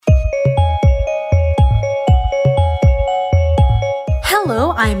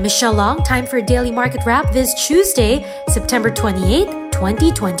I'm Michelle Long. Time for a daily market wrap this Tuesday, September 28,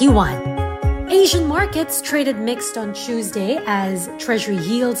 2021. Asian markets traded mixed on Tuesday as Treasury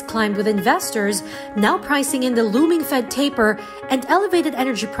yields climbed with investors now pricing in the looming Fed taper and elevated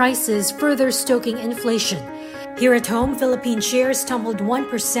energy prices further stoking inflation. Here at home, Philippine shares tumbled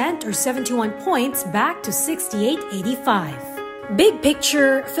 1% or 71 points back to 68.85. Big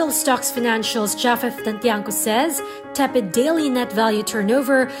picture, PhilStocks Financial's Jafeth Tantiangco says tepid daily net value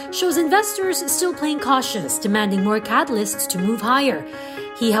turnover shows investors still playing cautious, demanding more catalysts to move higher.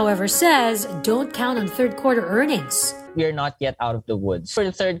 He, however, says don't count on third quarter earnings. We are not yet out of the woods. For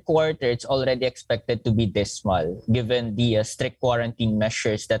the third quarter, it's already expected to be dismal, given the strict quarantine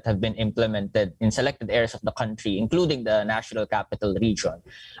measures that have been implemented in selected areas of the country, including the National Capital Region.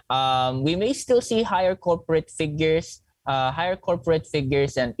 We may still see higher corporate figures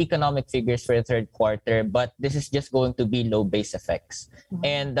and economic figures for the third quarter, but this is just going to be low base effects.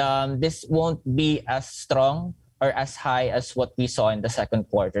 And this won't be as strong or as high as what we saw in the second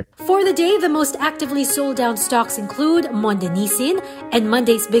quarter. For the day, the most actively sold down stocks include Monde Nissin and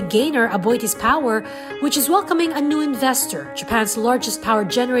Monday's big gainer, Aboitiz Power, which is welcoming a new investor, Japan's largest power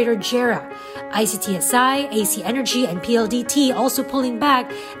generator, JERA. ICTSI, AC Energy, and PLDT also pulling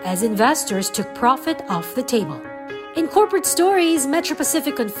back as investors took profit off the table. In corporate stories, Metro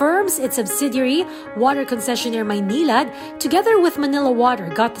Pacific confirms its subsidiary, water concessionaire Maynilad, together with Manila Water,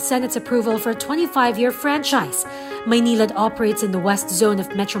 got the Senate's approval for a 25-year franchise. Maynilad operates in the west zone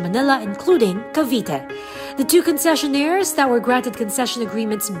of Metro Manila, including Cavite. The two concessionaires that were granted concession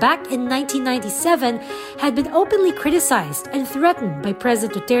agreements back in 1997 had been openly criticized and threatened by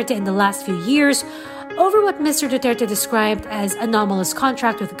President Duterte in the last few years over what Mr. Duterte described as anomalous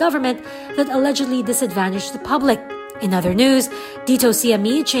contract with the government that allegedly disadvantaged the public. In other news, Dito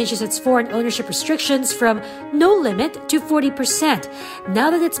CME changes its foreign ownership restrictions from no limit to 40%,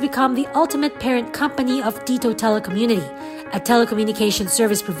 now that it's become the ultimate parent company of Dito Telecommunity, a telecommunications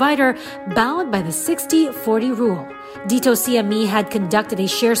service provider bound by the 60-40 rule. Dito CME had conducted a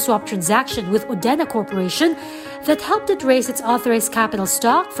share swap transaction with Udena Corporation that helped it raise its authorized capital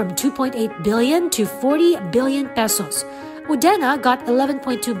stock from 2.8 billion to 40 billion pesos. Udena got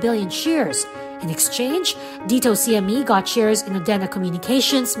 11.2 billion shares. In exchange, Dito CME got shares in Udena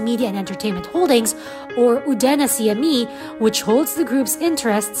Communications, Media and Entertainment Holdings, or Udena CME, which holds the group's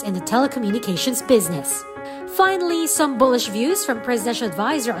interests in the telecommunications business. Finally, some bullish views from Presidential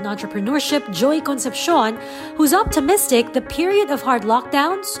Advisor on Entrepreneurship, Joey Concepcion, who's optimistic the period of hard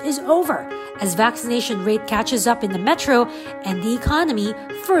lockdowns is over as vaccination rate catches up in the metro and the economy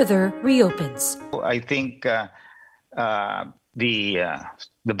further reopens. I think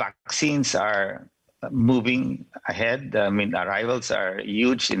the vaccines are moving ahead. I mean, arrivals are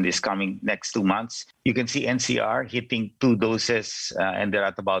huge in this coming next 2 months. You can see NCR hitting 2 doses and they're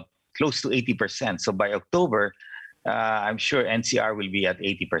at about close to 80%. So by October, I'm sure NCR will be at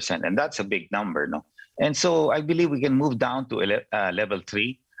 80%. And that's a big number, no? And so I believe we can move down to level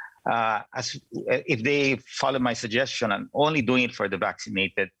 3. If they follow my suggestion on only doing it for the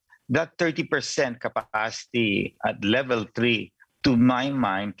vaccinated, that 30% capacity at level 3, to my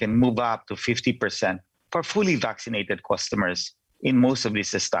mind, can move up to 50% for fully vaccinated customers in most of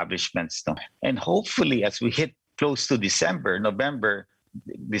these establishments. No? And hopefully, as we hit close to November,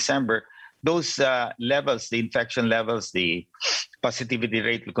 December, those levels, the infection levels, the positivity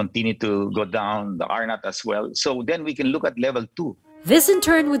rate will continue to go down, the R0 as well. So then we can look at level 2. This in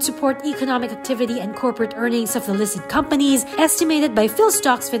turn would support economic activity and corporate earnings of the listed companies, estimated by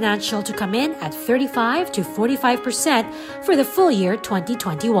PhilStocks Financial to come in at 35 to 45% for the full year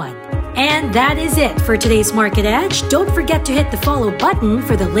 2021. And that is it for today's Market Edge. Don't forget to hit the follow button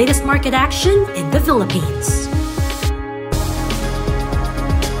for the latest market action in the Philippines.